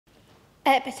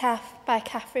Epitaph by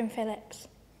Katherine Philips.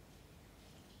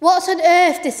 What on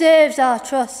earth deserves our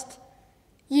trust?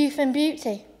 Youth and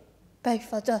beauty,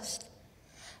 both are dust.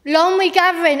 Long we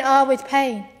gathering are with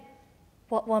pain,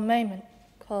 what one moment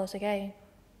calls again.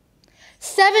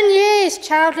 7 years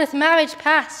childless marriage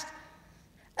past.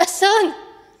 A son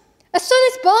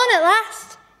is born at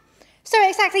last. So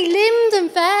exactly limbed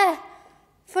and fair,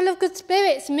 full of good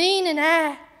spirits, mien and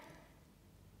air,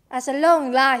 as a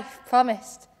long life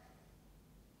promised.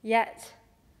 Yet,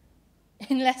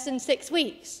 in less than 6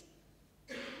 weeks,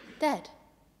 dead.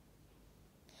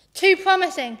 Too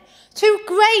promising, too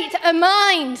great a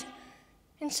mind,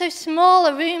 in so small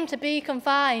a room to be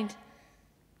confined.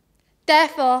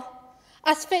 Therefore,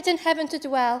 as fit in heaven to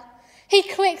dwell, he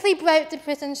quickly broke the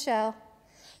prison shell.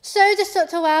 So the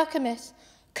subtle alchemist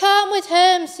can't with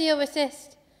herm seal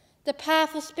resist the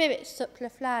powerful spirit's subtler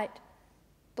flight,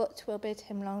 but will bid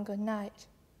him long good night.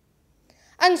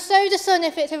 And so the sun,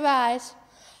 if it arise,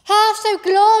 half so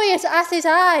glorious as his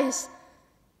eyes,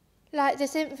 like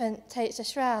this infant takes a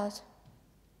shroud,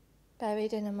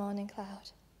 buried in a morning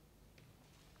cloud.